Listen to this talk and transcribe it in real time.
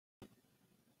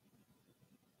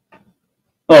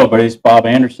Hello, everybody. It's Bob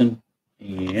Anderson,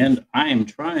 and I am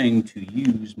trying to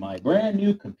use my brand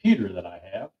new computer that I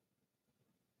have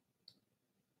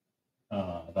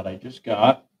that I just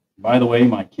got. By the way,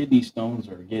 my kidney stones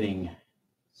are getting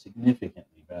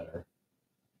significantly better.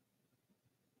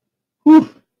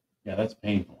 Whew. Yeah, that's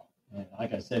painful. And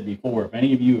like I said before, if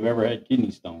any of you have ever had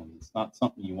kidney stones, it's not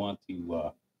something you want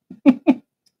to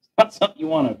not something you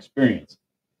want to experience.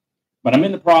 But I'm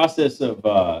in the process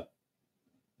of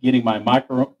getting my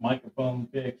microphone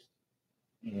fixed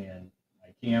and my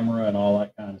camera and all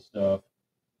that kind of stuff.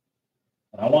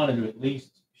 But I wanted to at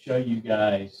least show you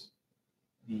guys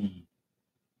the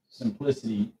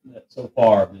simplicity that so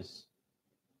far of this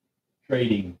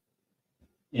trading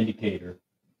indicator.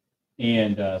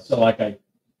 And so like I'm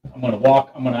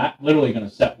literally going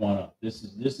to set one up. This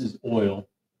is oil.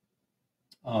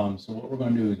 So what we're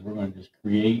going to do is we're going to just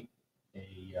create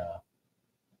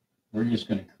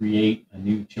a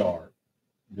new chart.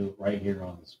 Do it right here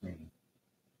on the screen.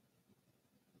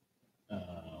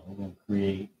 We're going to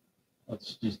create,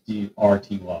 let's just do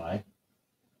RTY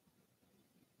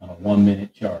on a 1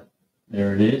 minute chart.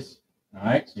 There it is. All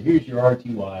right, so here's your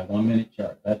RTY 1 minute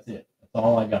chart. That's it. That's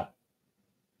all I got.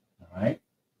 All right.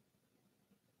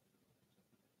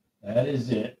 That is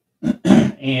it.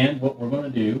 And what we're going to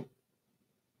do,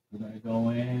 we're going to go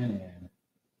in and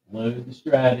load the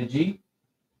strategy.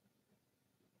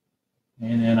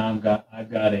 And then I've got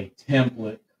a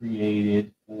template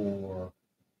created for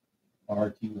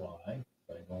RTY. So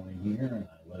I go in here and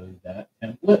I load that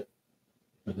template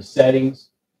for the settings,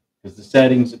 because the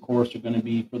settings, of course, are going to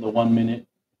be for the 1 minute,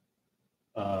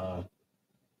 the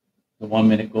 1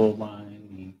 minute gold line,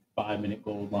 the 5 minute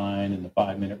gold line, and the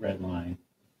 5 minute red line.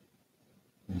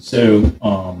 And so,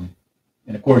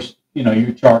 and of course, you know,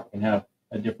 your chart can have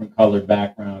a different colored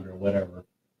background or whatever.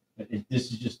 But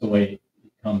this is just the way it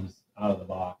comes out of the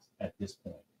box at this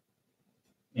point.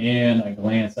 And I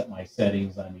glance at my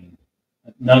settings. I mean,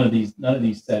 none of these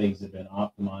settings have been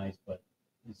optimized, but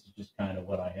this is just kind of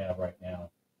what I have right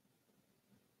now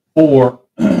for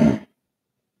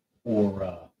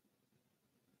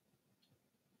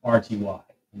RTY.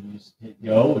 And you just hit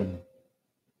go and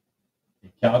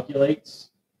it calculates,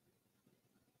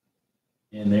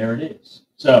 and there it is.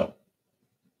 So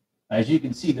as you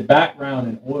can see, the background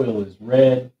in oil is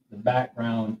red. The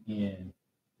background in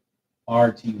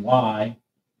RTY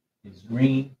is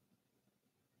green.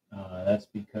 That's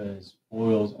because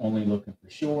oil's only looking for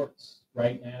shorts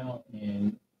right now,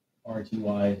 and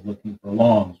RTY is looking for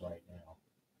longs right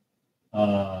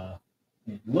now.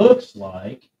 It looks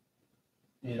like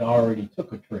it already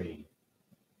took a trade.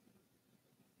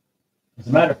 As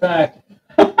a matter of fact,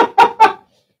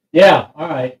 yeah, all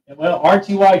right. Well,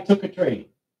 RTY took a trade.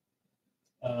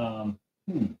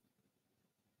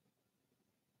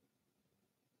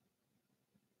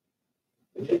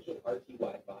 Potential RTY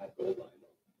 5 gold line.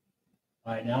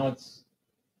 All right, now it's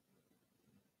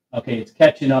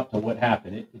catching up to what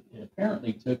happened. It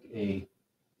apparently took a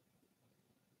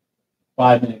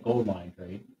 5 minute gold line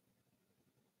trade.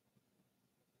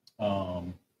 I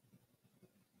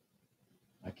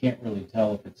can't really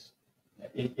tell if it's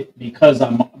because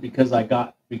I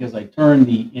turned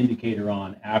the indicator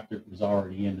on after it was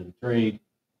already into the trade.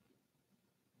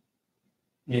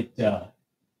 It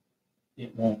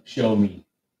won't show me.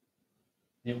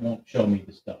 It won't show me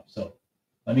the stuff. So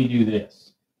let me do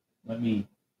this. Let me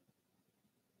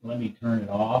turn it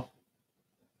off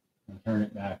and turn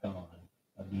it back on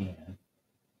again,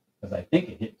 because I think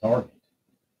it hit target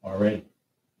already.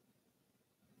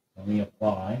 Let me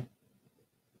apply,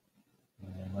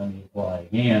 and then let me apply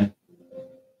again,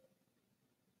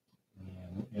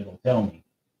 and it'll tell me.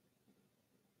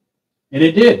 And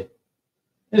it did.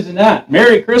 Isn't that?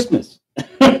 Merry Christmas.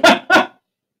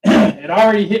 It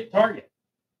already hit target.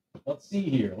 Let's see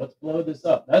here. Let's blow this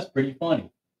up. That's pretty funny.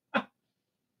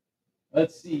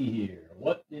 Let's see here.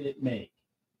 What did it make?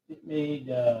 It made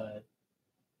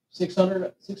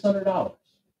 $600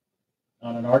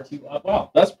 on an RT. Wow,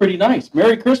 that's pretty nice.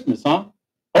 Merry Christmas, huh?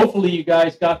 Hopefully you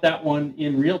guys got that one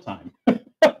in real time.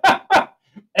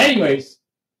 Anyways,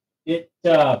 this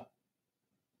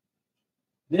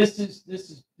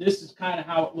is kind of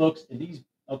how it looks. And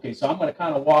okay, so I'm going to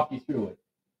kind of walk you through it.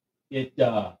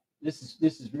 This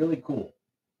is really cool.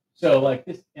 So like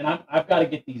this, and I've got to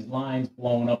get these lines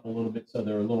blown up a little bit so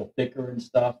they're a little thicker and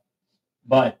stuff.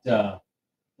 But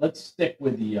let's stick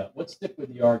with the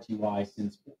RTY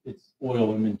since it's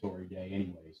oil inventory day,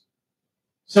 anyways.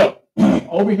 So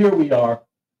over here we are.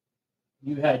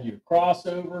 You had your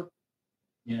crossover.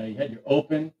 You know, you had your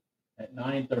open at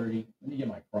 9:30. Let me get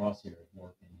my crosshairs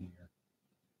working here.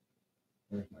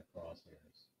 Where's my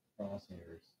crosshairs?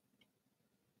 Crosshairs.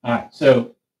 All right,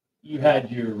 so you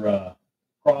had your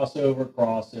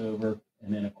crossover,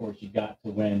 and then of course you got to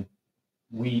when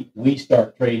we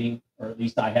start trading, or at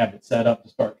least I have it set up to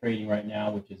start trading right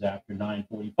now, which is after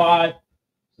 9:45.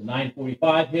 So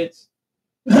 9:45 hits.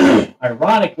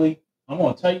 Ironically, I'm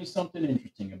going to tell you something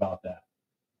interesting about that.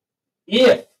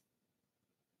 If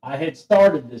I had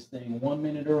started this thing 1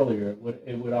 minute earlier,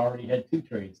 it would already had 2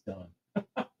 trades done.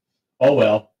 Oh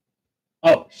well.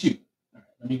 Oh shoot. All right,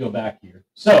 let me go back here.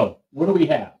 So what do we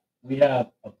have? We have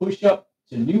a push up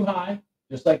to new high,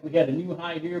 just like we had a new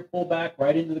high here, pull back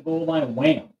right into the gold line,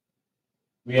 wham.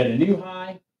 We had a new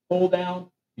high, pull down.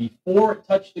 Before it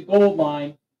touched the gold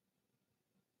line,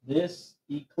 this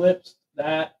eclipsed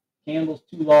that. Candle's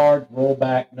too large, roll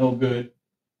back, no good.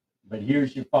 But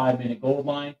here's your 5-minute gold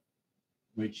line,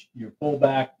 which your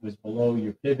pullback was below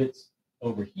your pivots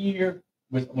over here,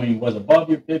 when it was above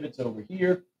your pivots over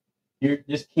here. Here,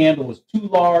 this candle was too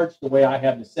large the way I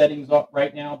have the settings up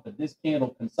right now, but this candle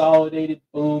consolidated,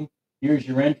 boom, here's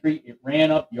your entry. It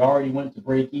ran up, you already went to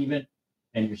break even,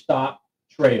 and your stop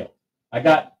trailed. I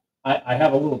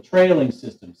have a little trailing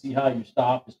system. See how your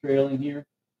stop is trailing here?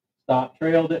 Stop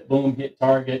trailed it, boom, hit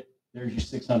target. There's your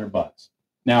 $600.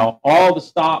 Now, all the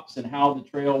stops and how the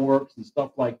trail works and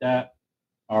stuff like that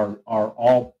are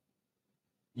all,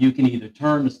 you can either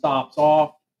turn the stops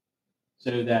off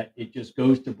so that it just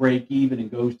goes to break even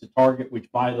and goes to target, which,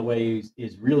 by the way,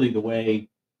 is really the way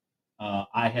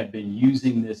I have been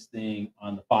using this thing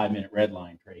on the 5-minute red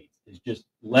line trades. Is just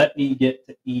let me get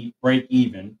to break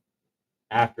even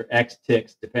after X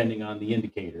ticks, depending on the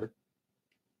indicator,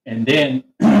 and then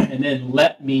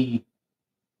let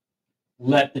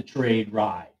the trade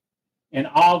ride. And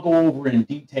I'll go over in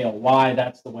detail why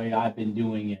that's the way I've been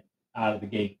doing it out of the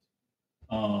gate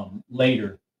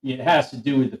later. It has to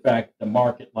do with the fact that the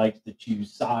market likes to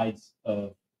choose sides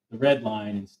of the red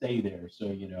line and stay there.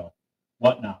 So,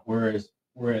 whatnot. Whereas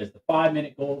the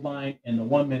 5-minute gold line and the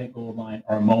 1-minute gold line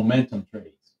are momentum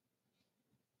trades.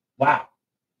 Wow.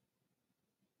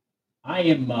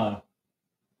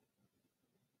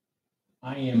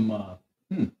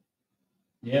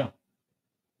 Yeah.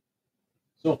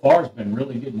 So far, it's been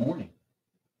really good morning.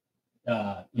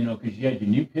 Because you had your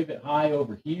new pivot high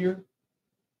over here,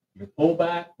 your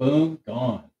pullback, boom,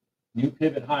 gone. New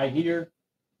pivot high here,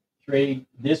 trade.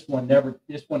 This one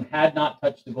had not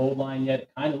touched the gold line yet.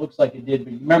 It kind of looks like it did,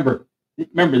 but remember,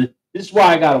 this is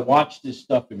why I got to watch this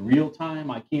stuff in real time.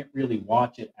 I can't really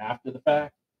watch it after the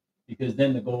fact because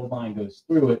then the gold line goes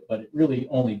through it, but it really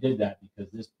only did that because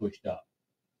this pushed up.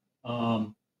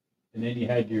 And then you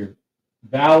had your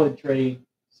valid trade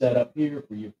set up here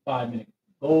for your 5-minute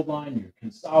gold line, your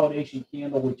consolidation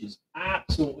candle, which is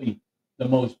absolutely the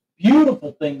most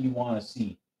beautiful thing you want to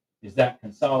see, is that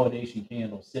consolidation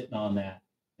candle sitting on that.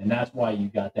 And that's why you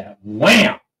got that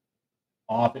wham,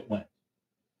 off it went.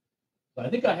 So I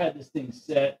think I had this thing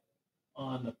set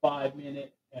on the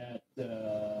 5-minute at,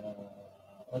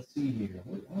 let's see here.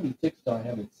 How many ticks do I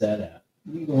have it set at?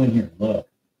 Let me go in here and look.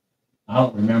 I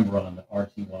don't remember on the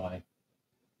RTY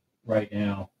right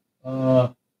now.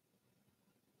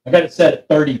 I got it set at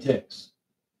 30 ticks.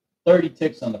 30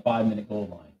 ticks on the 5-minute gold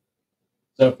line.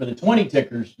 So for the 20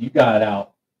 tickers, you got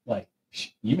out, like,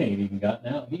 you may have even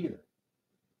gotten out here.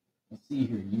 Let's see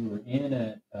here. You were in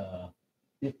at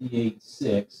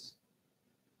 58.6.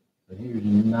 So here's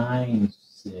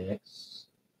 9.6.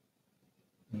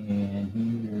 And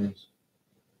here's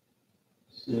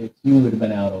 6. You would have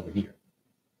been out over here.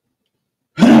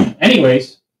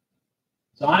 Anyways,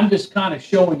 so I'm just kind of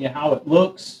showing you how it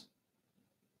looks.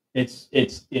 It's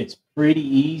pretty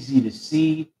easy to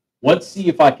see. Let's see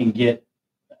if I can get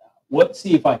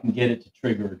it to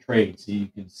trigger a trade so you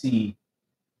can see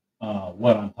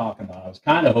what I'm talking about. I was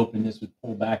kind of hoping this would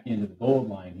pull back into the gold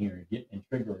line here and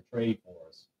trigger a trade for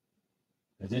us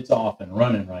because it's off and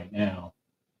running right now.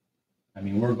 I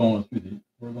mean, we're going through.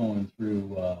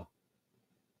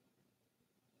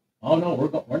 Oh no,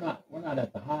 we're not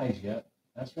at the highs yet.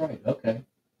 That's right. Okay.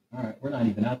 All right. We're not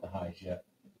even at the highs yet.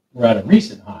 We're at a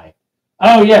recent high.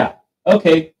 Oh yeah.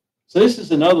 Okay. So this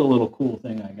is another little cool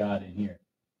thing I got in here.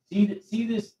 See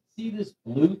this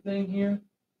blue thing here?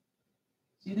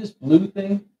 See this blue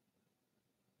thing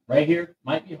right here?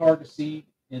 Might be hard to see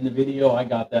in the video. I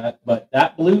got that, but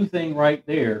that blue thing right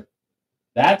there,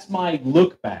 that's my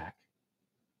look back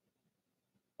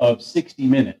of 60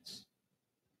 minutes.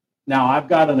 Now I've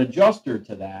got an adjuster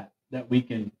to that we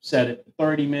can set it to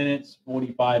 30 minutes,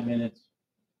 45 minutes,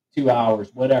 2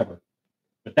 hours, whatever.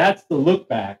 But that's the look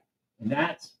back, and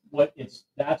that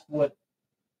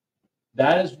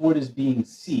is what is being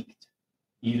seeked,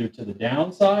 either to the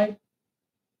downside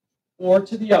or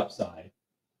to the upside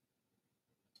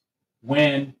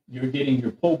when you're getting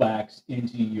your pullbacks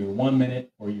into your 1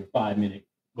 minute or your 5 minute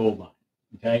gold line.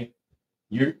 Okay,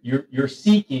 you're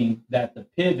seeking that the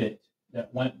pivot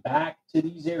that went back to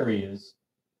these areas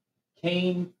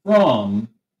came from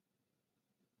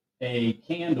a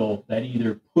candle that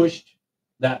either pushed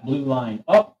that blue line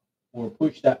up or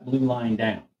pushed that blue line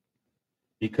down,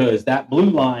 because that blue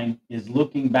line is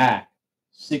looking back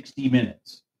 60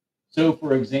 minutes. So,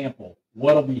 for example,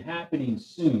 what will be happening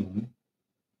soon,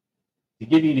 to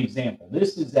give you an example,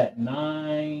 this is at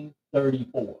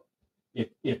 9:34.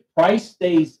 If price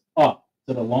stays up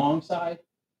to the long side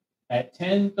at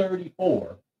 10:34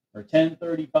 or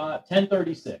 10:35,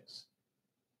 10:36,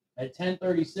 at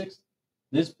 10:36,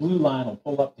 this blue line will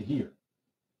pull up to here.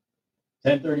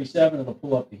 10:37, it'll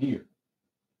pull up to here.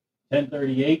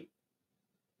 10:38,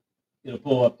 it'll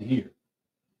pull up to here.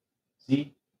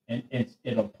 See, and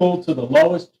it'll pull to the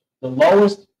lowest,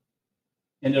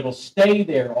 and it'll stay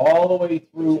there all the way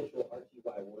through.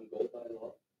 RTY1 gold line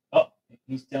long. Oh,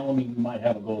 he's telling me we might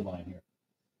have a gold line here.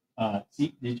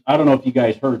 See, I don't know if you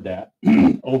guys heard that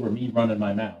over me running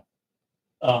my mouth.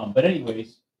 But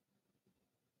anyways,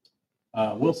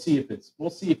 we'll see if it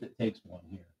takes one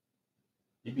here.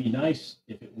 It'd be nice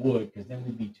if it would, because then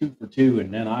we'd be 2 for 2,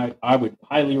 and then I would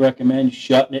highly recommend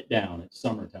shutting it down. It's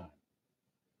summertime.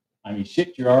 I mean,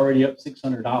 shit, you're already up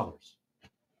 $600.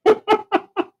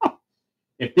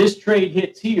 If this trade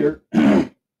hits here,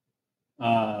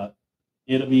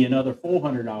 it'll be another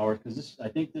 $400, because I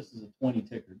think this is a 20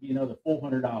 ticker. It'd be another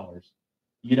 $400.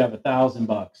 You'd have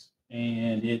 $1,000,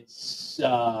 and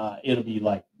it'll be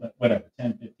like whatever,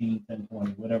 10, 15, 10,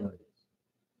 20, whatever it is.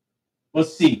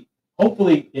 Let's see.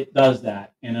 Hopefully it does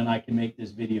that, and then I can make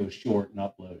this video short and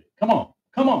upload it. Come on,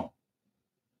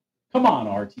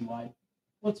 RTY.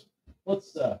 Let's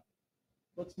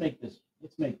make this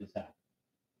happen.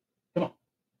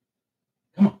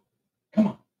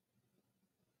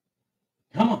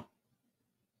 Come on.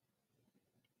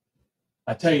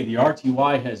 I tell you, the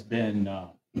RTY has been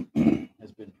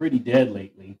pretty dead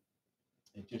lately.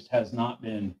 It just has not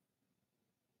been.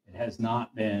 It has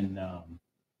not been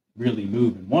really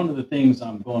moving. One of the things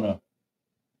the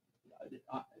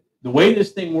way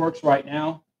this thing works right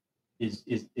now is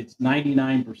it's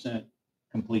 99%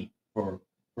 complete for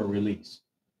release.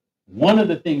 One of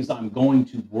the things I'm going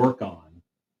to work on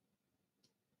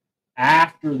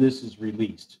after this is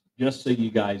released, just so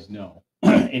you guys know,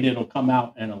 and it'll come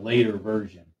out in a later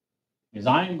version, is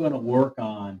I am going to work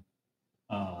on,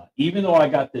 even though I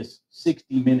got this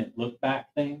 60-minute look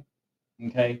back thing,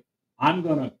 okay, I'm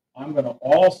gonna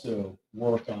also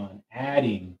work on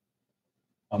adding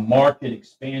a market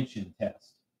expansion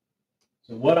test.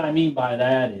 So what I mean by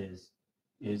that is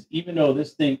even though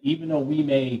we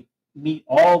may meet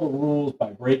all the rules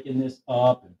by breaking this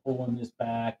up and pulling this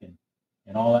back and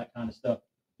all that kind of stuff,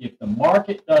 if the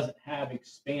market doesn't have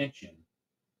expansion,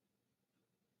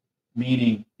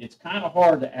 meaning it's kind of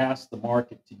hard to ask the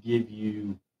market to give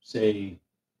you, say,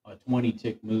 a 20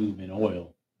 tick move in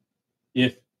oil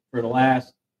if for the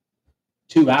last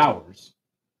 2 hours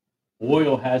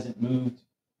oil hasn't moved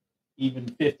even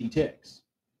 50 ticks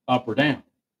up or down.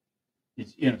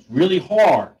 It's really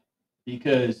hard,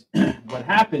 because what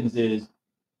happens is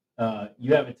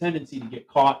you have a tendency to get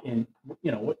caught in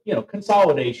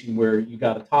consolidation, where you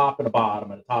got a top and a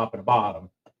bottom and a top and a bottom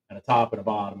and a top and a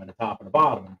bottom and a top and a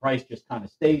bottom, and price just kind of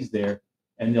stays there,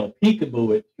 and they'll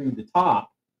peekaboo it through the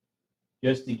top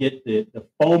just to get the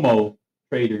FOMO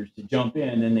traders to jump in,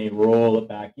 and then they roll it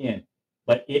back in.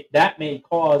 But that may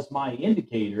cause my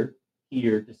indicator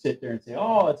here to sit there and say,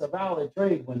 oh, it's a valid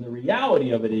trade, when the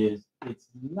reality of it is it's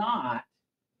not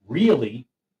really,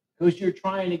 because you're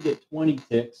trying to get 20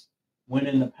 ticks when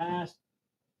in the past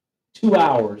 2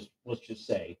 hours, let's just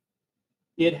say,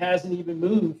 it hasn't even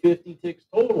moved 50 ticks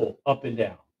total up and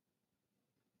down.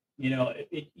 You'd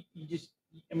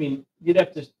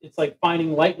have to, it's like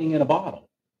finding lightning in a bottle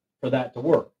for that to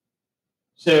work.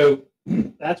 So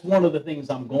that's one of the things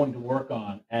I'm going to work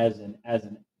on as an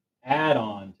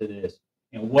add-on to this.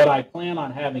 And what I plan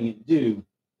on having it do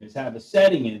is have a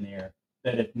setting in there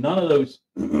that if none of those,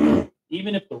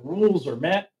 even if the rules are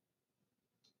met,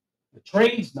 the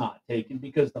trade's not taken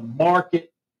because the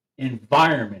market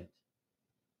environment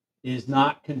is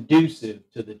not conducive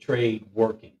to the trade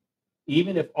working,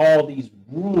 even if all these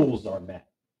rules are met.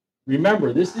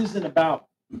 Remember, this is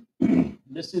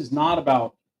not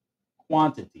about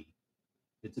quantity.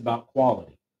 It's about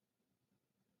quality.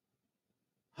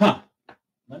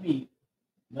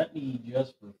 Let me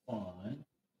just for fun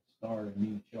start a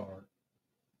new chart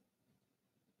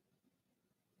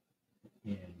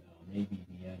in maybe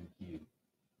the NQ.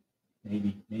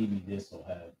 Maybe this will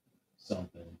have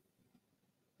something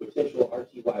Potential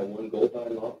RTY one gold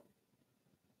line long.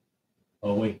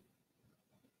 Oh wait.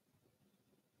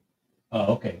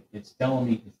 Oh, okay. It's telling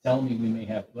me we may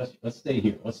have. Let's stay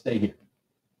here. Let's stay here.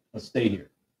 Let's stay here.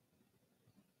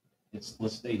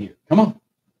 Let's stay here. Come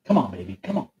on, baby.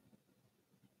 Come on.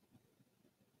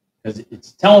 Because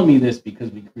it's telling me this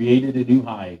because we created a new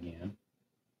high again,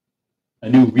 a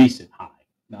new recent high,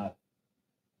 not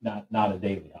a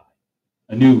daily high,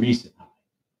 a new recent high.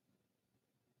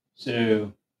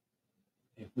 So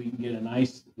if we can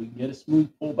get a smooth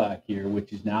pullback here,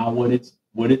 which is now what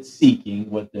it's seeking,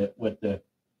 what the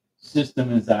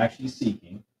system is actually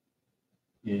seeking,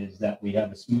 is that we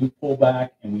have a smooth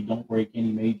pullback and we don't break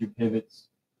any major pivots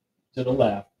to the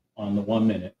left on the 1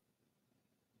 minute,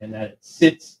 and that it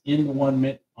sits in the 1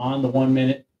 minute on the 1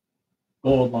 minute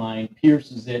gold line,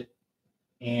 pierces it,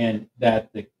 and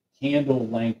that the candle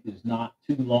length is not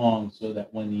too long so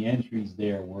that when the entry's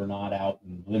there, we're not out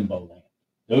in limbo land.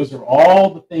 Those are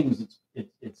all the things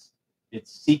it's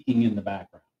seeking in the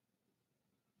background,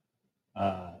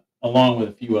 along with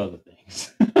a few other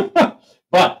things.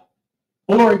 But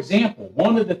for example,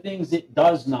 one of the things it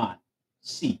does not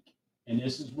seek, and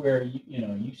this is where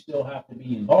you still have to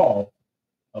be involved,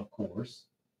 of course,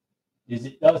 is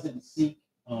it doesn't seek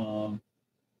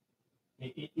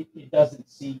it doesn't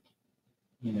seek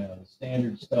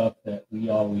standard stuff that we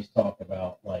always talk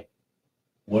about, like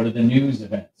what are the news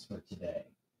events for today.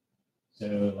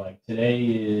 So like today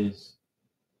is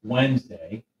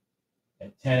Wednesday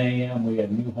at 10 a.m. we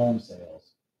have new home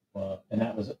sales. Well, and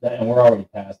and we're already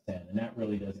past 10, and that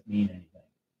really doesn't mean anything.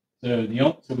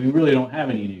 So we really don't have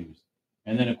any news.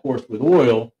 And then of course with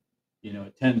oil,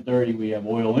 at 10:30 we have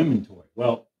oil inventory.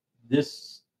 Well,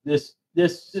 this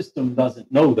system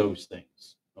doesn't know those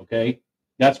things. Okay,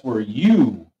 that's where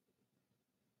you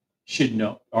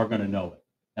are going to know it.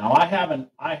 Now I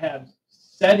have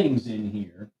settings in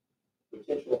here.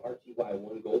 Potential RTY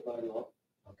one gold line long.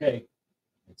 Okay,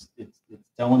 it's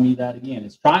telling me that again.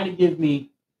 It's trying to give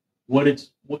me the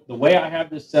way I have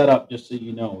this set up, just so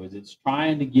you know, is it's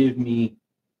trying to give me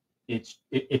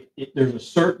there's a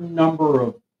certain number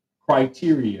of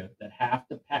criteria that have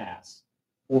to pass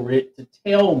for it to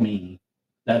tell me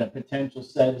that a potential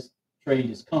trade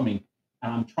is coming.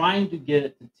 And I'm trying to get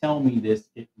it to tell me this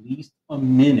at least a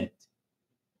minute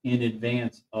in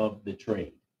advance of the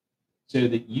trade, so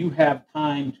that you have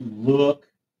time to look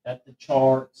at the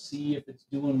chart, see if it's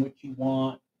doing what you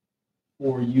want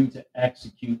for you to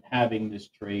execute having this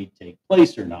trade take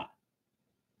place or not.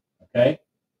 Okay?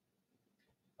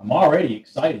 I'm already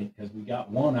excited because we got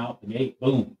one out the gate.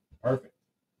 Boom. Perfect.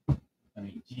 I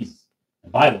mean, Jesus.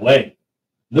 And by the way,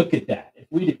 look at that. If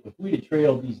we'd have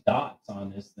trailed these dots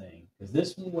on this thing, because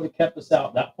this one would have kept us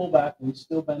out. That pullback, we've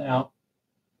still been out.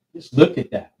 Just look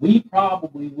at that. We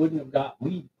probably would have gotten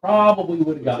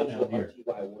out here.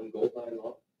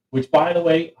 Which, by the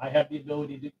way, I have the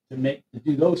ability to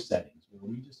do those settings where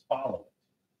we just follow it.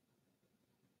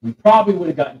 We probably would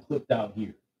have gotten clipped out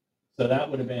here. So that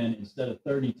would have been, instead of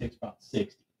 30 ticks, about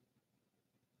 60.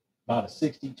 About a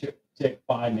 60 tick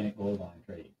 5 minute gold line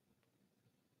trading.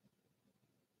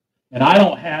 And I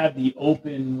don't have the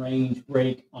open range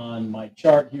break on my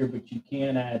chart here, but you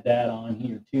can add that on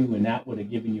here too, and that would have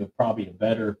given you probably a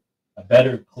better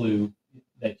clue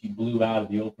that you blew out of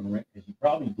the open range, because you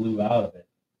probably blew out of it.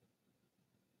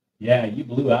 Yeah, you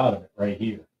blew out of it right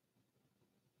here.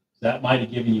 So that might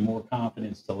have given you more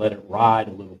confidence to let it ride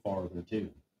a little farther too.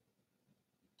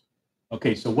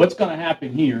 Okay, so what's going to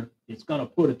happen here? It's going to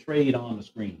put a trade on the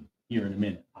screen here in a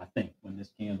minute, I think, when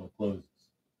this candle closes.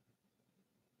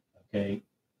 Okay,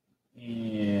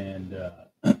 and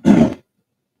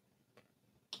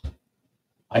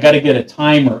I got to get a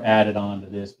timer added onto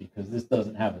this because this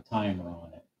doesn't have a timer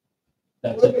on it.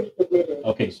 That's it.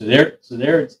 Okay, so there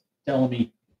it's telling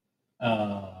me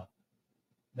that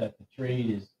the trade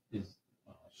is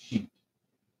shoot.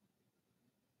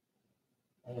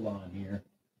 Hold on here.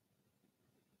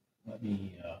 Let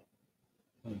me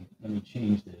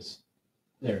change this.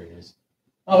 There it is.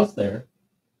 Oh, it's there.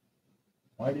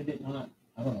 Why did it not?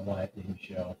 I don't know why it didn't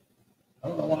show.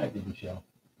 All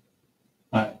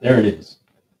right, there it is.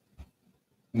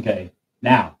 Okay,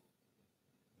 now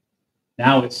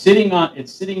it's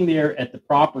sitting there at the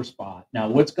proper spot. Now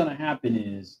what's going to happen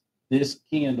is this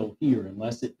candle here,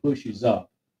 unless it pushes up,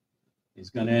 is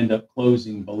going to end up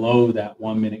closing below that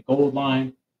 1 minute gold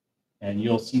line, and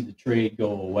you'll see the trade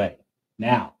go away.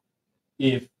 Now,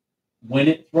 when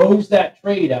it throws that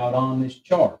trade out on this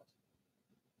chart,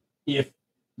 if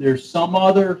there's some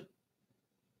other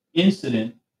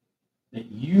incident that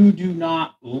you do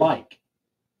not like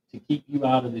to keep you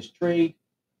out of this trade,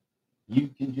 you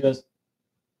can just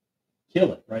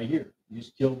kill it right here. You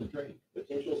just kill the trade.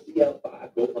 Potential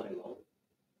CL5 gold line long.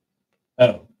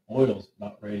 Oh, oil's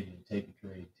about ready to take a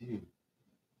trade too.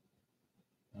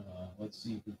 Let's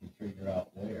see if we can figure out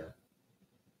where.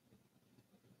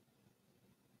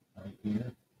 Right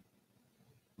here.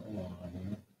 Hold on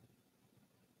here.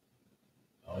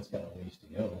 Oh, it's got a ways to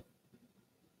go.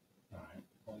 All right,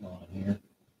 hold on here.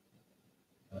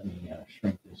 Let me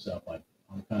shrink this up.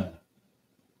 I'm kind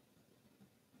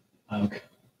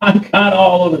of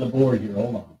all over the board here.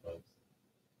 Hold on, folks.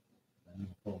 Let me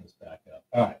pull this back up.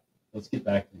 All right, let's get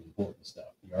back to the important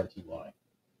stuff, the RTY,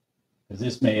 because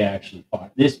this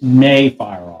may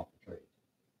fire off the trade.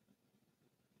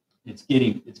 It's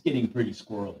getting pretty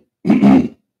squirrely.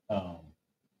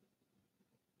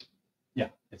 Yeah,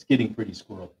 it's getting pretty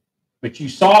squirrely. But you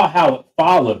saw how it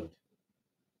followed.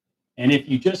 And if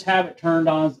you just have it turned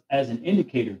on as an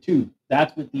indicator too,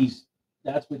 that's what these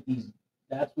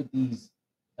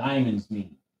diamonds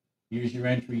mean. Here's your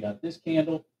entry at this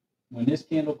candle. When this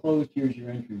candle closed, here's your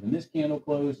entry. When this candle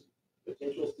closed,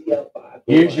 Potential CL5.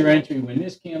 here's your entry when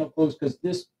this candle closed, because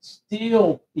this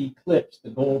still eclipsed the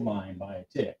gold line by a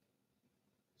tick.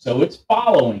 So it's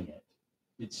following it.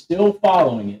 It's still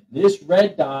following it. This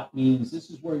red dot means this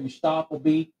is where your stop will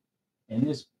be, and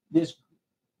this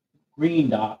green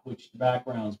dot, which the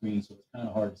background's green, so it's kind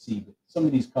of hard to see, but some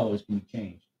of these colors can be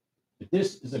changed. But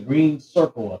this is a green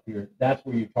circle up here. That's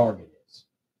where your target is.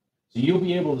 So you'll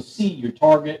be able to see your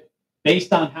target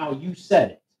based on how you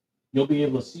set it. You'll be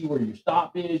able to see where your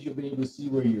stop is. You'll be able to see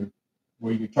where your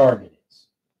target is.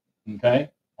 Okay?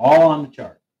 All on the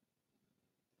chart.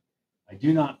 I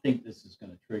do not think this is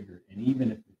going to trigger, and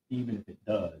even if it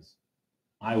does,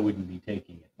 I wouldn't be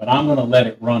taking it. But I'm going to let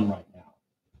it run right now.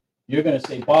 You're going to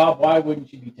say, Bob, why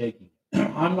wouldn't you be taking it?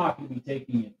 I'm not going to be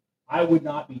taking it. I would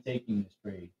not be taking this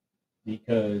trade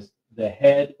because the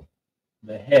head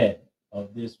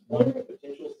of this one,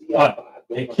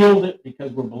 they killed it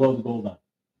because we're below the gold line.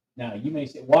 Now, you may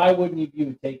say, why wouldn't you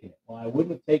have taken it? Well, I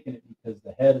wouldn't have taken it because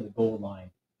the head of the gold line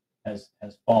has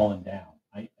fallen down.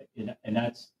 And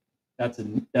that's a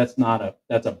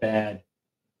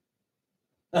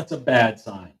bad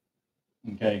sign.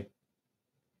 Okay.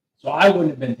 So I wouldn't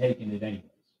have been taking it anyways.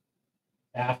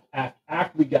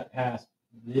 After we got past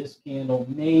this candle,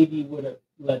 maybe would have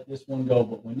let this one go,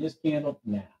 but when this candle,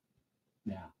 nah.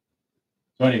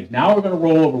 So anyways, now we're going to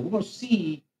roll over. We're going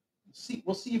to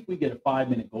we'll see if we get a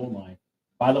 5-minute gold line.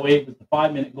 By the way, it was the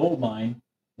 5-minute gold line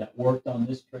that worked on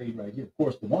this trade right here. Of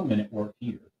course, the 1 minute worked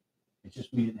here. It's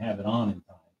just we didn't have it on in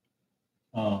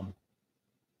time.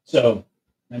 So,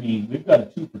 I mean, we've got a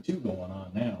 2 for 2 going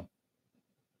on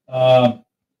now.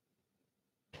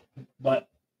 But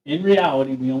in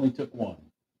reality, we only took one.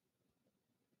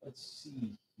 Let's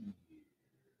see here.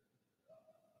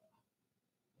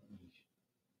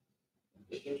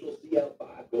 Potential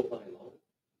CL5 gold line long.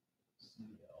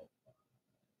 CL5.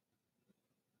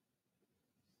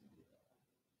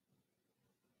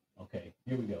 Okay,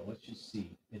 here we go. Let's just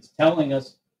see. It's telling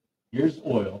us here's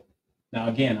oil. Now,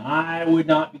 again, I would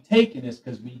not be taking this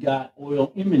because we got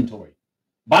oil inventory.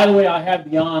 By the way, I have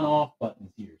the on-off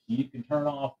buttons here. So you can turn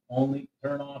off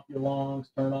your longs,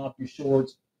 turn off your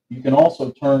shorts. You can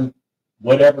also turn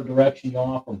whatever direction you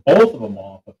want, or both of them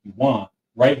off if you want,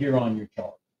 right here on your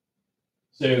chart.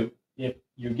 So if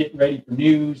you're getting ready for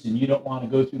news and you don't want to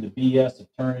go through the BS of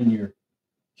turning your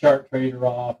chart trader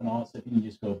off and all that stuff, you can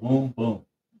just go boom, boom.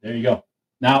 There you go.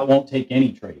 Now it won't take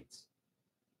any trades.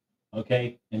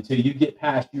 Okay, until you get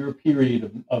past your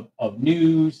period of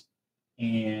news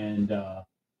and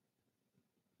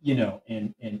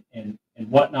and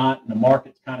whatnot, and the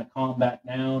market's kind of calmed back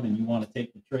down, and you want to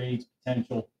take the trades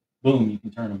potential, boom, you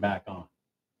can turn them back on.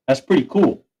 That's pretty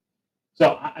cool.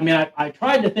 So I mean, I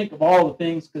tried to think of all the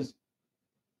things because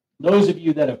those of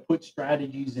you that have put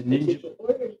strategies in Ninja,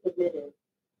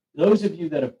 those of you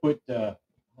that have put, I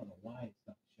don't know why it's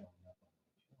not showing up on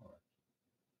the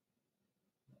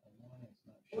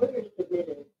chart. Orders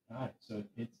submitted. All right, so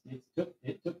it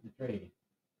took the trade.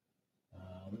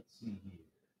 Let's see here.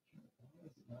 Why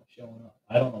is it not showing up?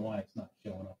 I don't know why it's not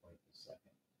showing up right this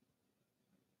second.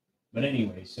 But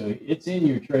anyway, so it's in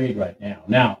your trade right now.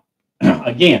 Now,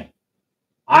 again,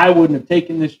 I wouldn't have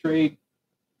taken this trade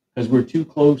because we're too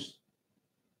close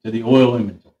to the oil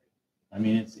inventory. I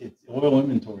mean, it's oil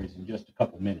inventories in just a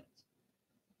couple minutes.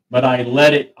 But I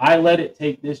let it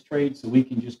take this trade so we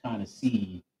can just kind of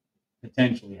see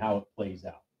potentially how it plays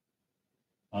out.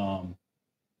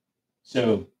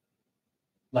 So,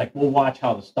 like, we'll watch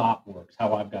how the stop works,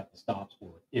 how I've got the stops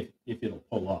work, if it'll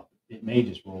pull up. It may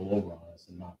just roll over on us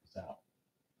and knock us out.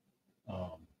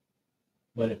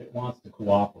 But if it wants to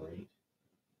cooperate,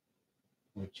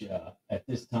 which at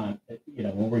this time,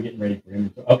 when we're getting ready for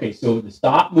inventory. Okay, so the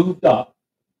stop moved up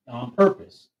on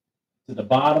purpose to the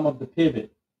bottom of the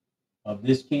pivot of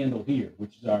this candle here,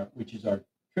 which is our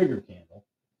trigger candle.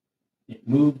 It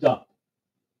moved up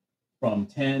from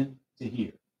 10 to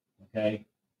here. Okay,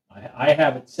 I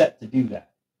have it set to do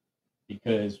that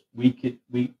because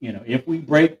if we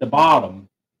break the bottom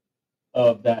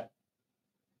of that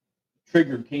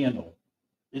trigger candle,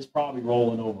 it's probably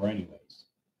rolling over anyways.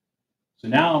 So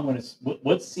now I'm going to,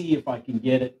 let's see if I can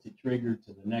get it to trigger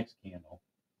to the next candle,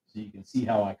 so you can see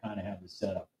how I kind of have this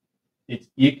set up.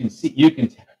 You can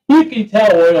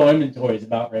tell oil inventory is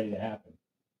about ready to happen.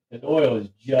 The oil is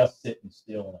just sitting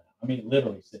still now. I mean,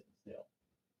 literally sitting still.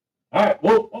 All right,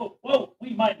 whoa!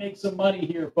 We might make some money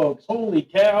here, folks. Holy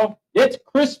cow! It's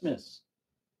Christmas.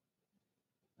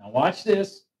 Now watch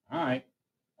this. All right,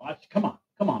 watch. Come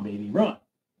on, baby, run!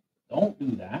 Don't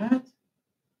do that.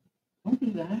 Don't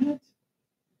do that.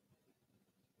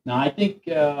 Now I think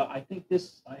I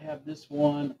have this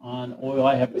one on oil.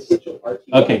 I have this.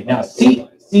 Okay, now see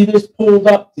this pulled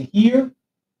up to here.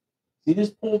 See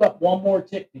this pulled up one more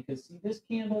tick because see this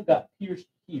candle got pierced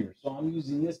here. So I'm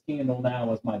using this candle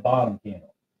now as my bottom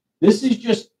candle. This is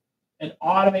just an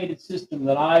automated system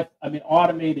that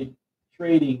automated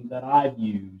trading that I've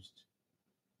used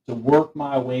to work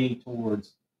my way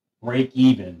towards break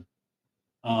even.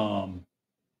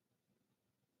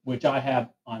 Which I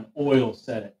have on oil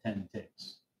set at 10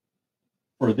 ticks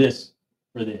for the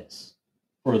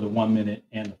 1 minute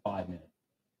and the 5 minute.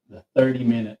 The 30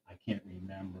 minute, I can't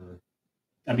remember.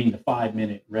 I mean, the 5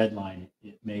 minute red line,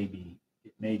 it may be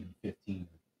 15 or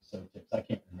so ticks. I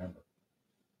can't remember.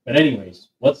 But anyways,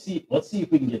 let's see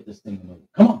if we can get this thing to move.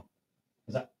 Come on,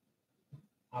 because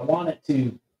I want it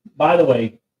to. By the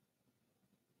way,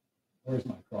 where's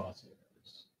my crosshairs?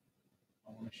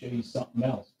 I want to show you something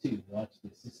else too. Watch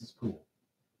this. This is cool.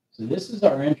 So this is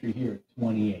our entry here at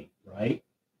 28, right?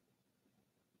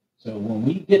 So when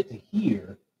we get to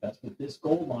here, that's what this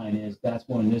gold line is. That's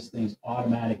when this thing's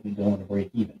automatically going to break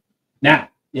even. Now,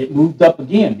 it moved up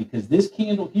again because this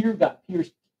candle here got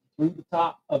pierced through the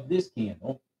top of this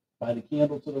candle by the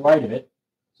candle to the right of it.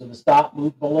 So the stop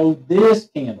moved below this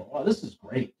candle. Oh, this is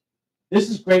great. This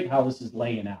is great how this is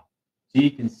laying out. So you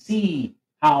can see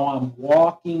how I'm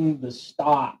walking the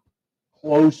stop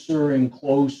closer and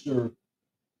closer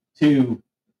to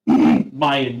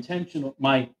my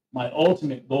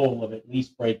ultimate goal of at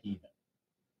least break even.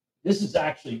 This is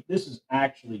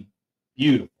actually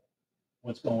beautiful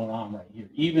what's going on right here.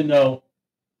 Even though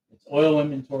it's oil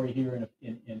inventory here in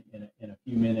a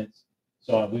few minutes,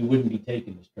 so we wouldn't be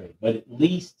taking this trade, but at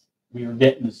least we are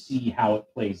getting to see how it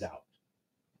plays out.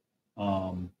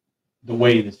 The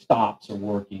way the stops are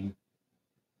working.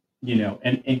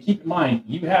 And keep in mind,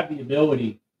 you have the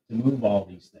ability to move all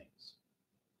these things.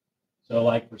 So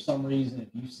like for some reason, if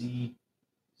you see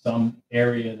some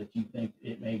area that you think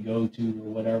it may go to or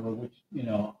whatever, which,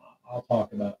 I'll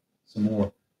talk about some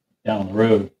more down the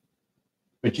road,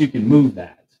 but you can move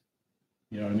that,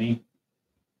 you know what I mean?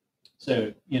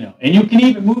 So, and you can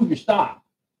even move your stop.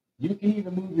 You can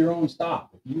even move your own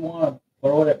stop. If you want to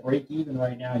throw it at break even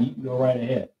right now, you can go right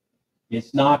ahead.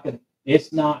 It's not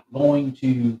going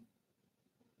to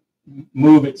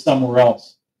move it somewhere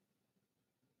else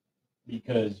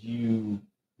because you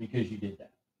did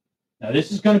that. Now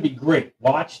this is going to be great.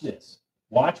 Watch this.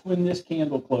 Watch when this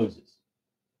candle closes.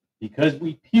 Because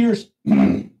we pierced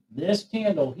this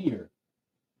candle here.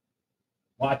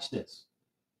 Watch this.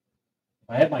 If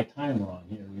I had my timer on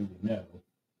here, we would know.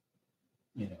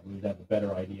 We would have a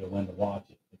better idea when to watch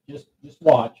it. But just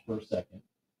watch for a second.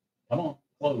 Come on,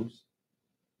 close.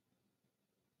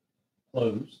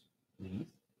 Close, please.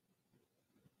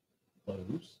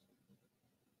 Close.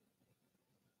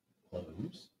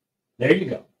 Close. There you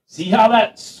go. See how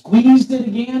that squeezed it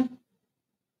again?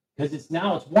 Because it's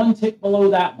 1 tick below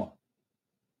that one.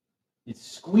 It's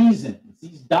squeezing it.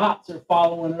 These dots are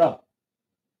following it up.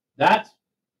 That's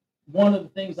one of the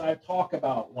things I talk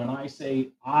about when I say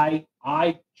I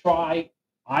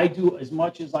do as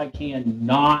much as I can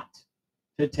not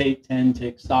to take 10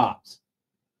 tick stops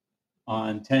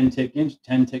on 10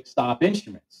 tick stop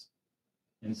instruments.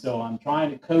 And so I'm trying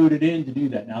to code it in to do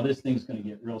that. Now this thing's going to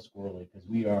get real squirrely because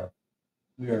we are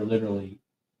literally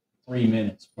 3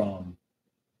 minutes from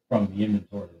the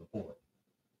inventory report.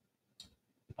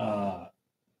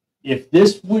 If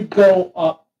this would go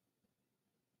up,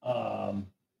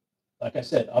 like I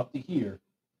said, up to here,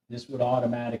 this would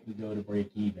automatically go to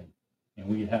break even, and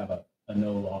we'd have a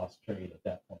no loss trade at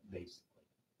that point, basically.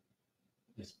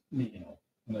 Just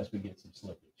unless we get some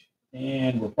slippage,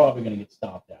 and we're probably going to get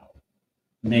stopped out,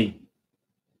 maybe.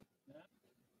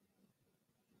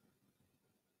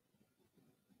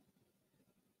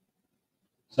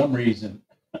 some reason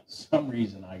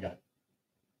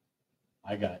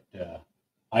I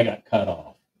got cut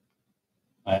off.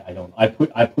 I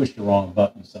pushed the wrong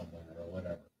button somewhere or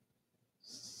whatever.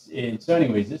 And so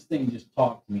anyways, this thing just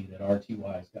talked to me that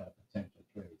RTY's got a potential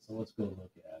trade. So let's go look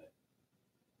at it.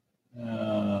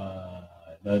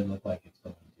 It doesn't look like it's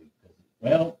going to.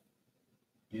 Well,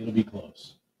 it'll be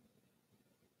close.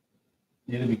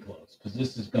 It'll be close because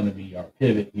this is going to be our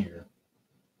pivot here.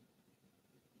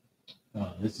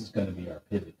 This is going to be our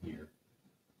pivot here.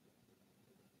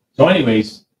 So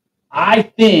anyways, I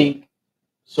think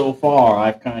so far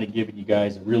I've kind of given you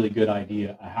guys a really good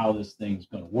idea of how this thing's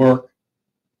going to work,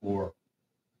 or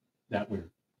that we are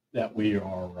that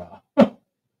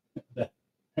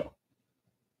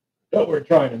we're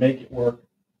trying to make it work.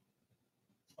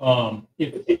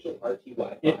 Potential RTY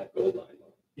 5 gold line.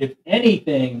 If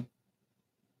anything,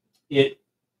 it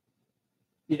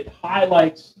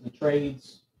highlights the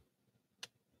trades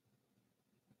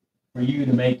for you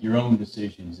to make your own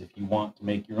decisions if you want to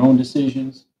make your own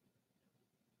decisions,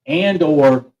 and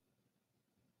or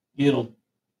it'll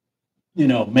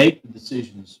make the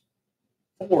decisions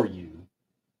for you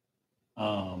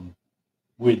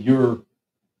with your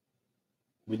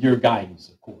guidance,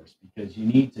 of course, because you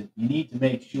need to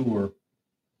make sure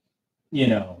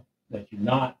that you're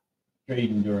not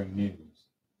trading during news,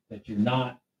 that you're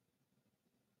not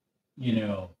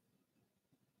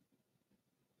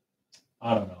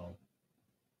I don't know,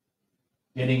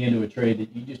 getting into a trade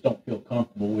that you just don't feel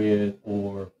comfortable with,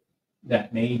 or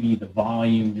that maybe the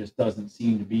volume just doesn't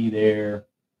seem to be there,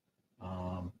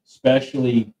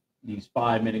 especially these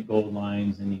 5-minute gold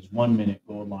lines and these 1-minute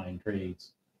gold line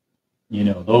trades.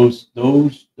 Those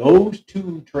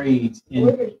two trades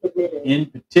in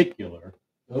particular,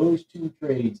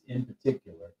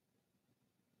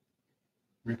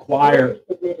 require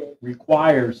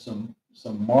some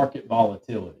market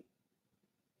volatility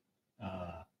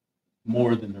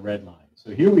more than the red line. So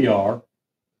here we are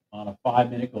on a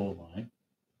 5-minute gold line.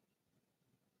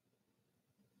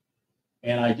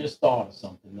 And I just thought of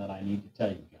something that I need to tell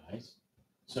you guys.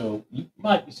 So you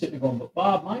might be sitting there going, but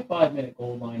Bob, my 5-minute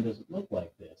gold line doesn't look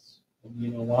like this. And you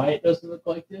know why it doesn't look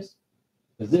like this?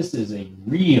 Because this is a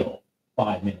real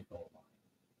 5-minute gold line.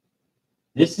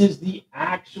 This is the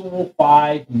actual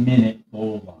 5-minute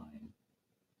gold line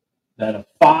that a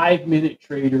 5-minute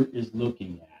trader is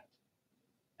looking at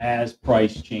as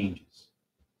price changes.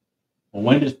 Well,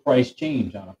 when does price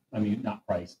change not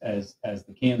price, as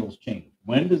the candles change?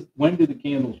 When do the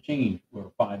candles change for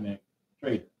a 5-minute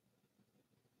trader?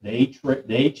 They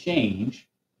change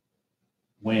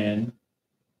when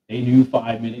a new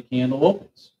 5-minute candle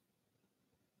opens.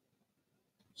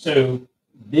 So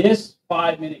this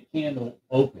 5-minute candle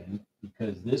opened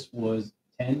because this was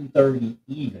 10:30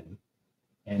 even,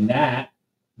 and that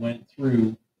went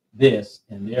through this,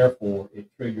 and therefore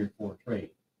it triggered for a trade,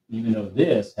 even though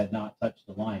this had not touched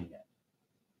the line yet.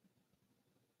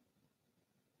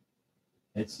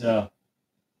 It's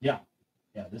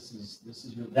this is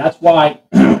that's why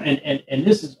and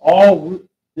this is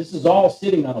all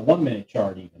sitting on a 1-minute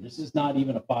chart. Even this is not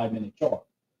even a 5-minute chart.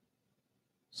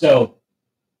 So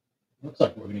looks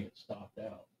like we're going to get stopped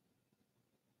out.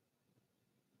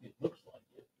 It looks like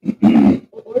it.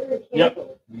 Yep,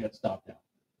 we got stopped out.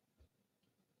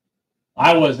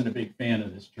 I wasn't a big fan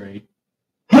of this trade.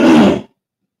 And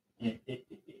the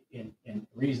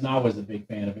reason I was a big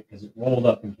fan of it because it rolled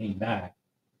up and came back,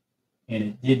 and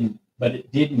it didn't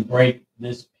break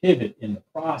this pivot in the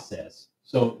process,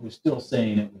 so it was still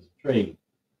saying it was a trade.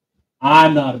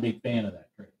 I'm not a big fan of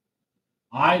that trade.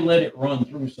 I let it run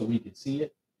through so we could see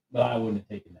it, but I wouldn't have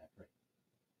taken that trade.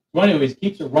 So anyways, it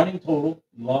keeps a running total.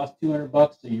 You lost $200,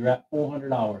 so you're at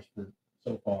 $400 for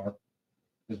so far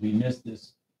because we missed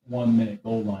this 1-minute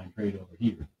gold line trade over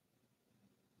here.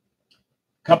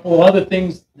 A couple of other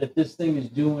things that this thing is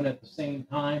doing at the same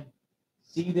time.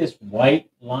 See this white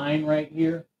line right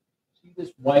here? See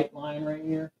this white line right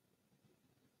here?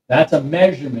 That's a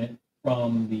measurement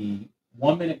from the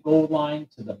 1-minute gold line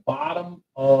to the bottom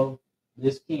of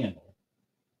this candle.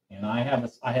 And I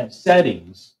have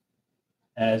settings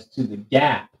as to the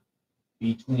gap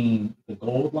between the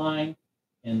gold line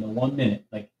and the 1-minute,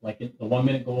 like the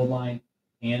 1-minute gold line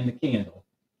and the candle,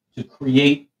 to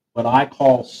create what I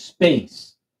call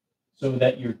space, so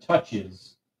that your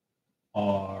touches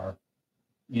are,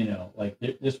 like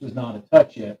this was not a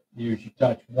touch yet. Here's your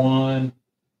touch 1,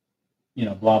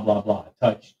 blah, blah, blah.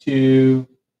 Touch 2.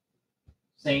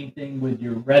 Same thing with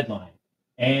your red line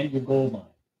and your gold line.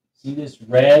 See this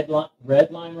red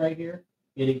line right here?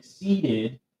 It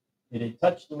had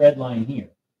touched the red line here.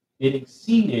 It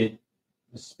exceeded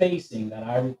the spacing that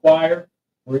I require,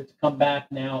 for it to come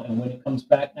back now. And when it comes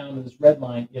back down to this red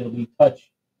line, it'll be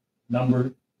touch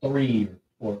number 3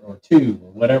 or 2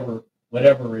 or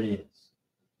whatever it is.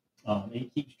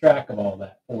 It keeps track of all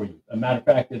that for you. As a matter of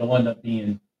fact, it'll end up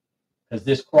being, because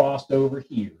this crossed over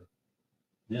here,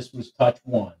 this was touch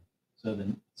 1. So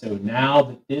now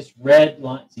that this red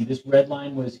line, see this red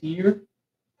line was here,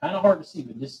 kind of hard to see,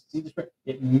 but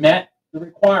it met the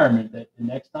requirement that the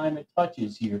next time it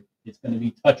touches here, it's going to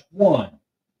be touch 1.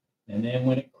 And then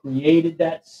when it created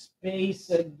that space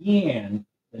again,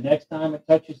 the next time it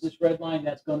touches this red line,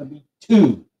 that's going to be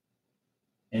 2.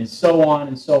 And so on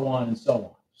and so on and so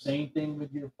on. Same thing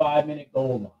with your 5-minute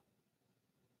gold line.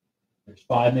 There's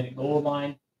 5-minute gold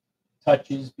line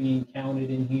touches being counted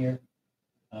in here.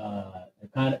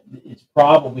 It's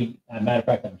probably, as a matter of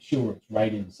fact, I'm sure it's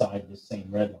right inside this same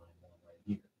red line one right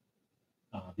here,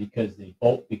 because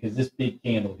this big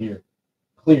candle here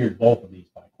cleared both of these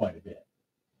by quite a bit.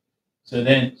 So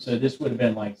this would have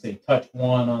been like, say, touch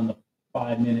 1 on the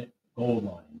 5-minute gold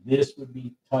line. This would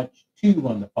be touch 2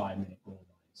 on the 5-minute gold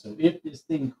line. So if this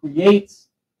thing creates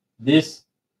this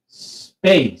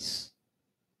space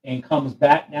and comes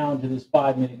back down to this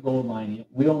 5-minute gold line, it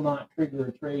will not trigger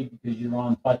a trade because you're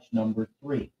on touch number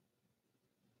 3.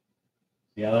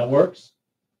 See how that works?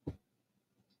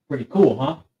 Pretty cool,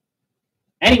 huh?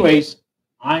 Anyways,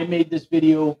 I made this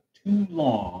video too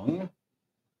long,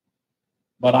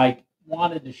 but I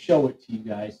wanted to show it to you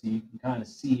guys so you can kind of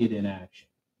see it in action.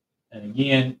 And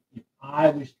again, if I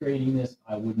was trading this,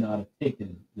 I would not have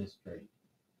taken this trade.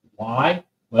 Why?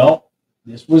 Well,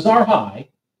 this was our high.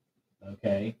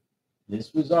 Okay,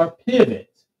 this was our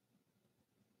pivot.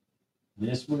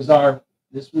 This was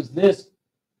this,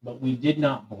 but we did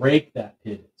not break that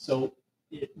pivot. So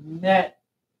it met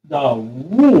the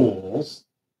rules,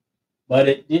 but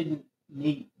it didn't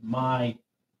meet my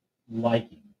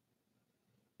liking.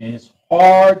 And it's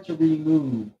hard to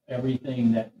remove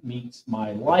everything that meets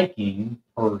my liking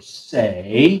per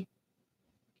se,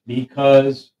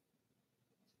 because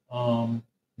then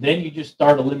you just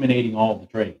start eliminating all the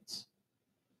trades.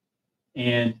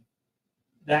 And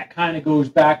that kind of goes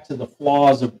back to the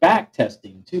flaws of back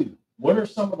testing too. What are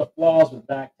some of the flaws with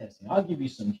back testing? I'll give you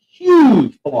some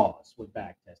huge flaws with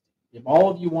back testing, if all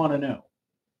of you want to know.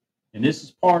 And this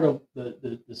is part of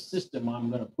the system I'm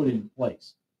going to put in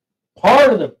place.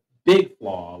 Part of the big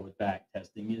flaw with back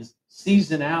testing is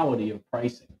seasonality of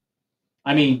pricing.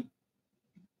 I mean,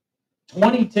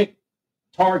 20 tick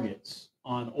targets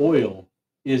on oil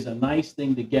is a nice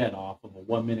thing to get off of a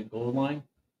 1-minute gold line.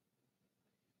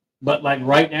 But like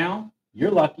right now,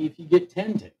 you're lucky if you get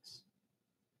 10 ticks.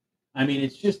 I mean,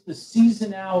 it's just the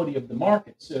seasonality of the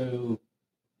market. So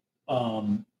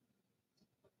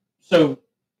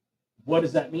what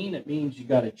does that mean? It means you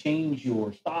got to change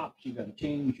your stops, you got to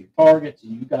change your targets,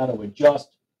 and you got to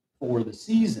adjust for the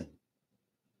season.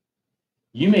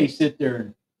 You may sit there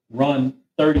and run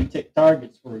 30 tick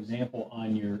targets, for example,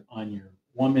 on your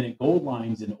 1-minute gold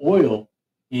lines in oil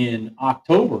in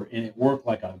October, and it worked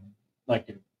like a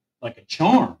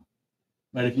charm.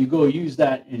 But if you go use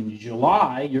that in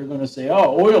July, you're going to say,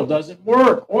 "Oh, oil doesn't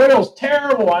work. Oil's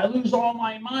terrible. I lose all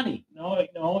my money." No,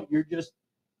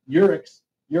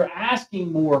 you're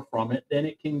asking more from it than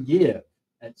it can give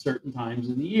at certain times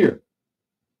in the year.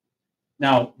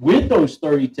 Now, with those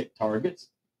 30 tick targets,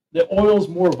 the oil's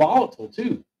more volatile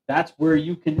too. That's where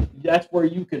you can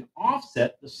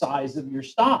offset the size of your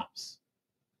stops.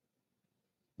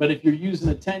 But if you're using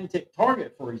a 10 tick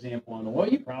target, for example, on oil,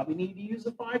 you probably need to use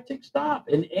a 5 tick stop.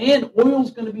 And oil's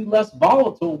going to be less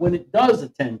volatile when it does a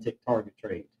 10 tick target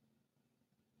trade.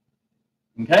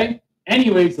 Okay?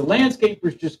 Anyways, the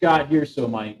landscapers just got here, so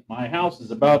my house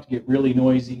is about to get really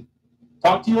noisy.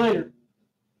 Talk to you later.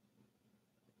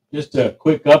 Just a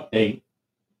quick update.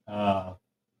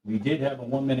 We did have a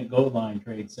 1-minute gold line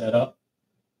trade set up.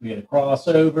 We had a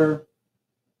crossover.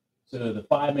 So the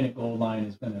 5-minute gold line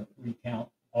is going to recount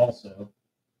also.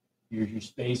 Here's your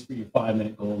space for your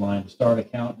 5-minute gold line to start a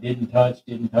count. Didn't touch,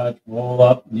 roll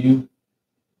up, new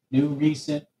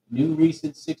recent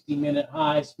 60-minute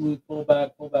high, smooth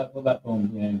pullback,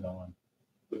 boom, and going.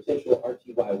 Potential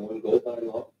RTY1 gold line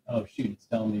long. Oh shoot, it's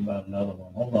telling me about another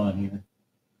one. Hold on here.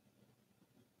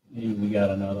 Maybe we got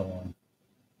another one.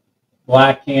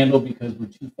 Black candle because we're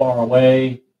too far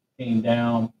away. Came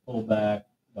down, pulled back,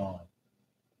 gone.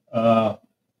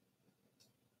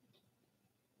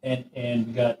 And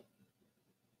we got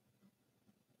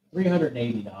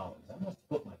 $380. I must have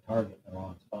put my target in the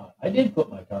wrong spot. I did put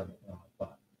my target in the wrong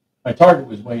spot. My target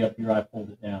was way up here. I pulled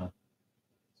it down.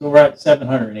 So we're at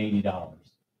 $780.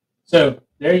 So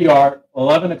there you are,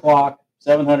 11 o'clock,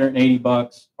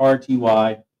 $780,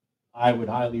 RTY. I would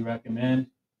highly recommend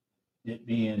it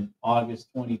being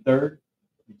August 23rd.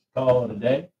 We could call it a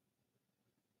day.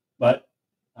 But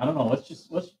I don't know.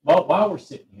 While we're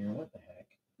sitting here, what the heck?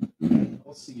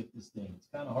 Let's see if this thing. It's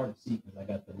kind of hard to see because I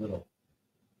got this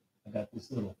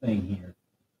little thing here.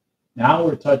 Now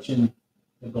we're touching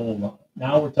the goal line.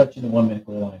 Now we're touching the 1 minute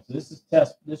goal line. So this is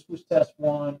test. This was test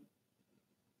one.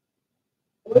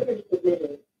 Order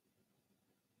submitted.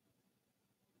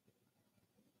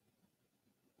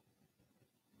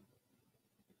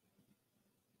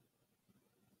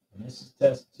 And this is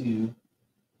test two.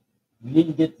 We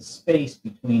didn't get the space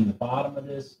between the bottom of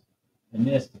this and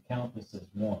this to count this as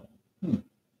one. All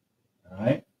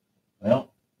right.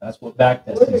 Well, that's what back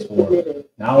testing is for.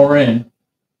 Now we're in.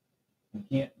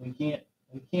 We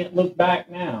can't look back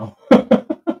now.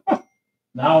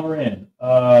 Now we're in.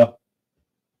 So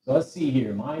let's see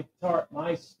here. My start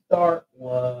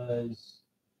was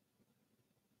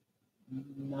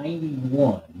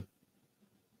 91.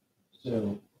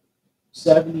 So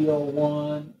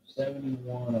 70.01,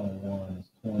 71.01 is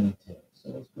 20 ticks. So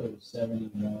let's go to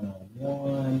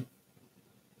 71.01.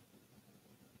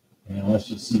 And let's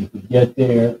just see if we get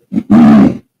there.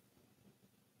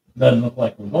 Doesn't look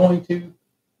like we're going to.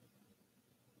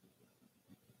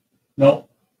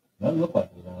 Nope. Doesn't look like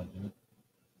we're going to.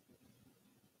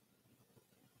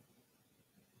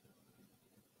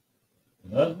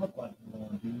 Doesn't look like we're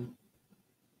going to.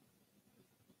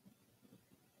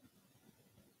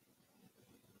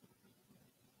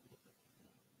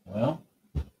 Well,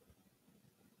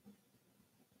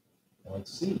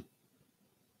 let's see.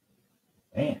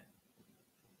 Man.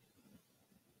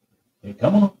 Hey,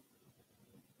 come on.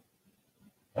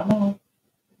 Come on.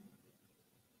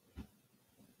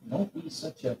 Don't be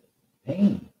such a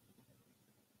pain.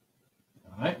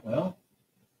 All right, well.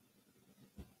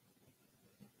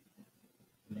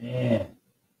 Man.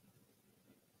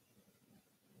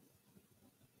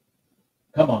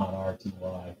 Come on,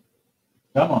 RTY.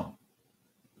 Come on.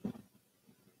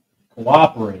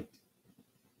 Cooperate.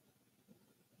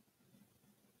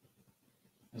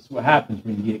 That's what happens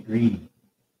when you get greedy.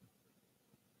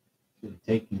 Should have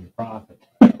taken your profit.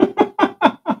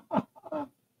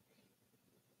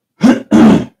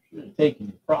 Should have taken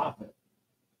your profit.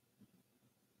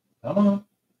 Come on.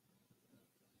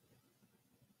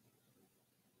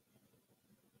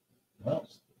 Well,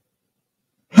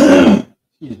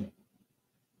 excuse me.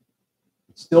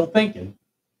 It's still thinking.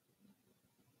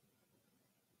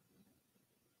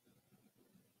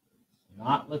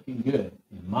 Not looking good,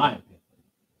 in my opinion.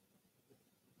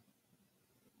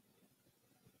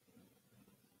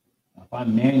 If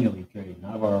I'm manually trading,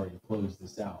 I've already closed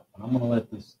this out. But I'm gonna let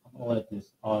this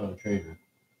Autotrader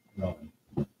run.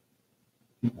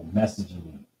 People messaging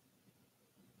me.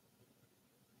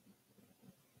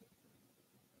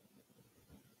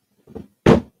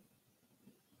 Come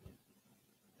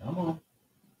on.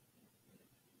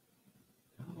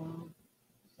 Come on.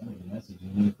 Somebody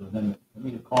messaging me for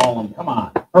me to call them. Come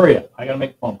on. Hurry up. I gotta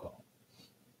make a phone call.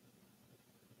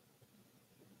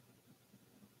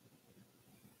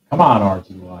 Come on,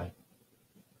 RTY.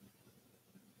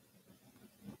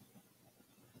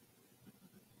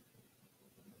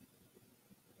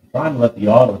 I'm trying to let the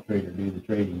Autotrader do the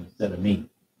trading instead of me.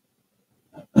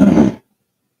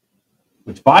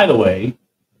 Which, by the way,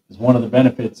 is one of the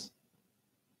benefits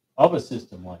of a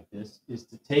system like this, is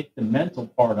to take the mental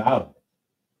part out of it.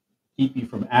 Keep you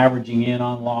from averaging in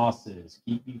on losses.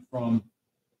 Keep you from,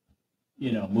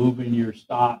 moving your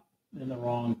stop in the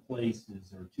wrong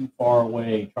places or too far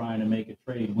away trying to make a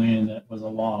trade win that was a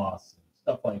loss and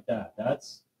stuff like that.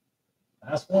 That's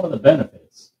one of the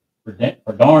benefits. For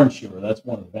darn sure, that's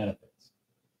one of the benefits.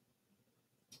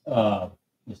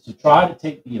 Is to try to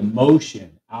take the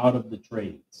emotion out of the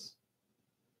trades.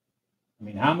 I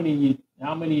mean, how many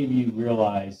of you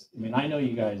realize? I mean, I know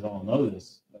you guys all know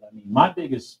this, but I mean,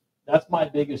 that's my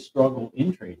biggest struggle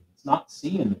in trading. It's not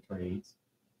seeing the trades;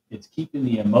 it's keeping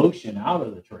the emotion out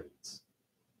of the trades,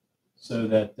 so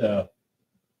that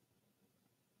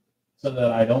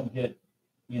I don't get,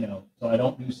 so I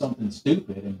don't do something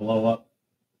stupid and blow up,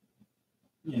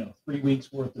 3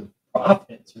 weeks worth of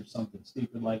profits or something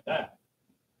stupid like that.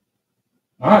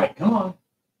 All right, come on.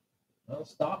 Well,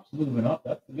 stop's moving up.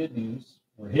 That's the good news.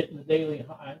 We're hitting the daily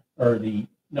high, or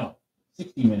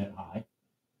 60-minute high.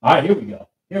 All right, here we go.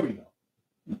 Here we go.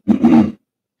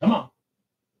 Come on.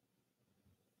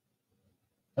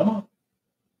 Come on.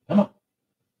 Come on.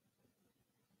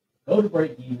 Go to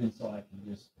break even so I can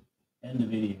just end the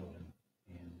video and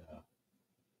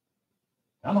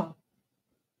come on.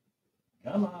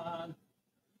 Come on.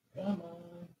 Come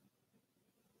on.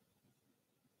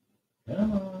 Come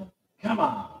on. Come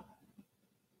on.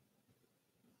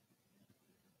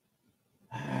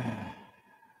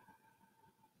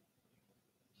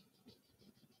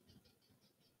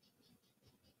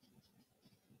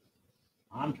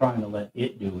 I'm trying to let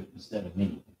it do it instead of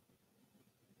me.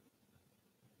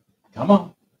 Come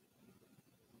on.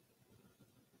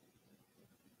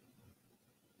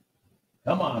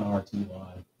 Come on,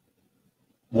 RTY.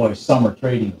 Boy, summer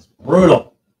trading is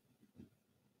brutal.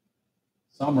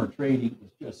 Summer trading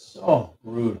is just so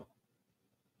brutal.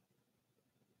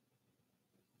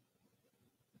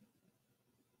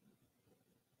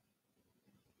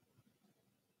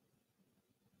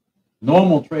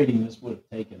 Normal trading, this would have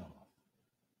taken off.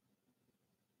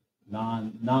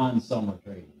 Non-summer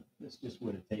trading, this just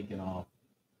would have taken off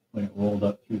when it rolled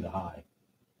up through the high.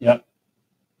 Yep.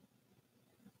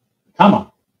 Come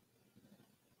on.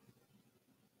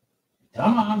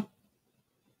 Come on.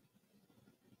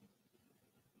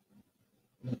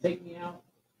 You gonna take me out?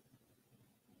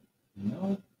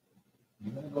 No.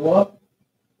 You're gonna go up?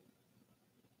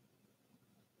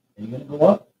 Are you gonna go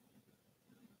up?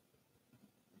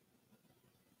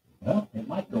 Well, it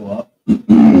might go up.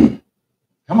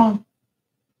 Come on.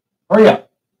 Hurry up.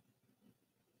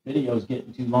 Video's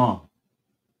getting too long.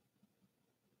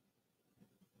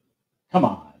 Come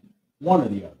on. One or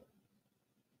the other.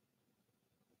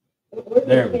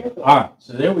 There we go. All right,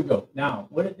 so there we go. Now,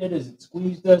 what it did is it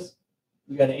squeezed us.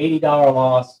 We got an $80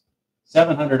 loss,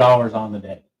 $700 on the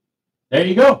day. There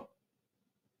you go.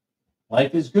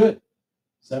 Life is good.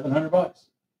 $700.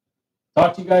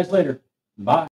 Talk to you guys later. Bye.